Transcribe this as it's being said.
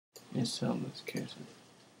Yes, Miss Kirsten.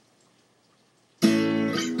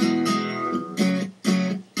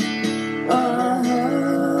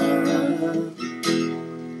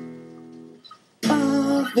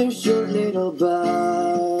 Their short little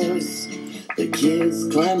bus. The kids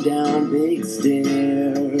climb down big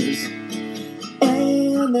stairs,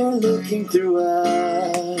 and they're looking through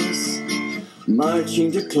us,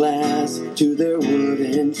 marching to class to their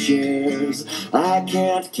wooden chairs. I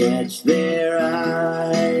can't catch their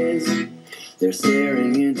eyes. They're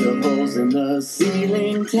staring into holes in the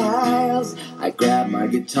ceiling tiles. I grab my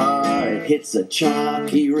guitar, it hits a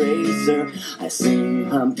chalk eraser. I sing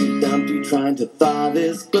Humpty Dumpty trying to thaw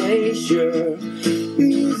this glacier.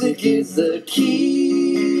 Music is the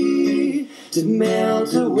key to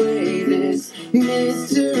melt away this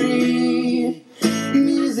mystery.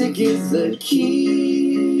 Music is the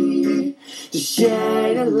key to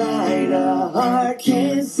shine a light a heart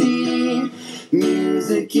can see.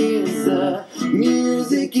 Music is the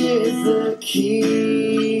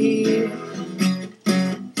key.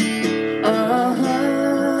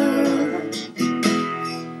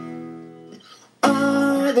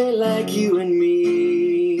 Are they like you and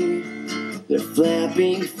me? They're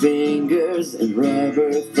flapping fingers and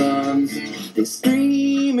rubber thumbs. They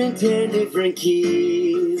scream in 10 different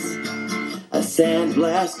keys. A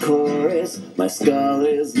sandblast chorus, my skull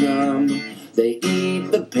is numb. They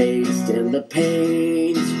eat the paste and the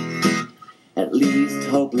paint. At least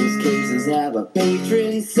hopeless cases have a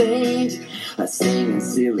patron saint. I sing in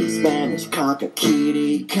silly Spanish, cock a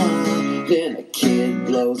kitty cock. Then a kid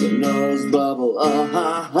blows a nose bubble, oh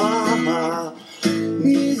ha ha ha.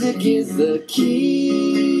 Music is the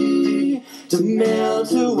key to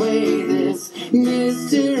melt away this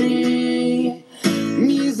mystery.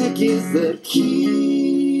 Music is the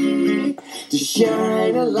key to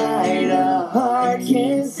shine a light a heart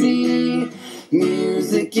can see.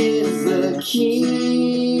 Music is the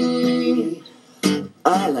key.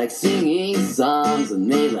 I like singing songs and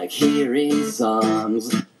they like hearing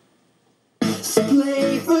songs. So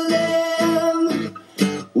play for them.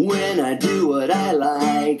 When I do what I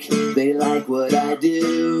like, they like what I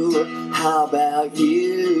do. How about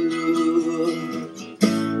you?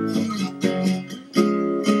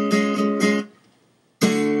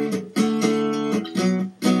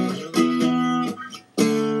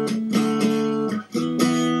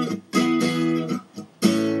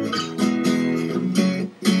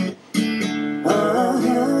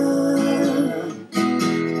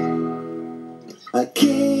 I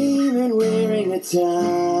came in wearing a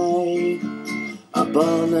tie, up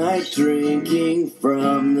all night drinking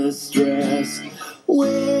from the stress.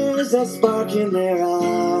 Where's that spark in their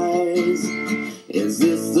eyes? Is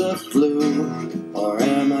this the flu, or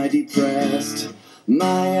am I depressed?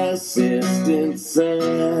 My assistant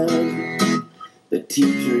said, the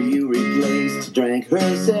teacher you replaced drank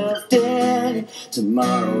herself dead.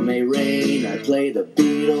 Tomorrow may rain, I play the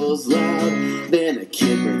Beatles loud. Then a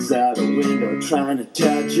kid breaks out a window trying to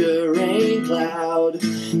touch a rain cloud.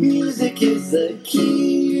 Music is the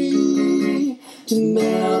key to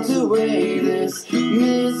melt away this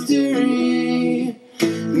mystery.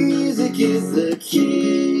 Music is the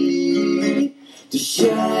key to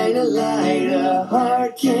shine a light a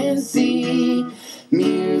heart can see.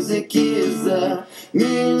 Music is the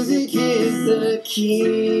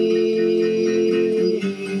key.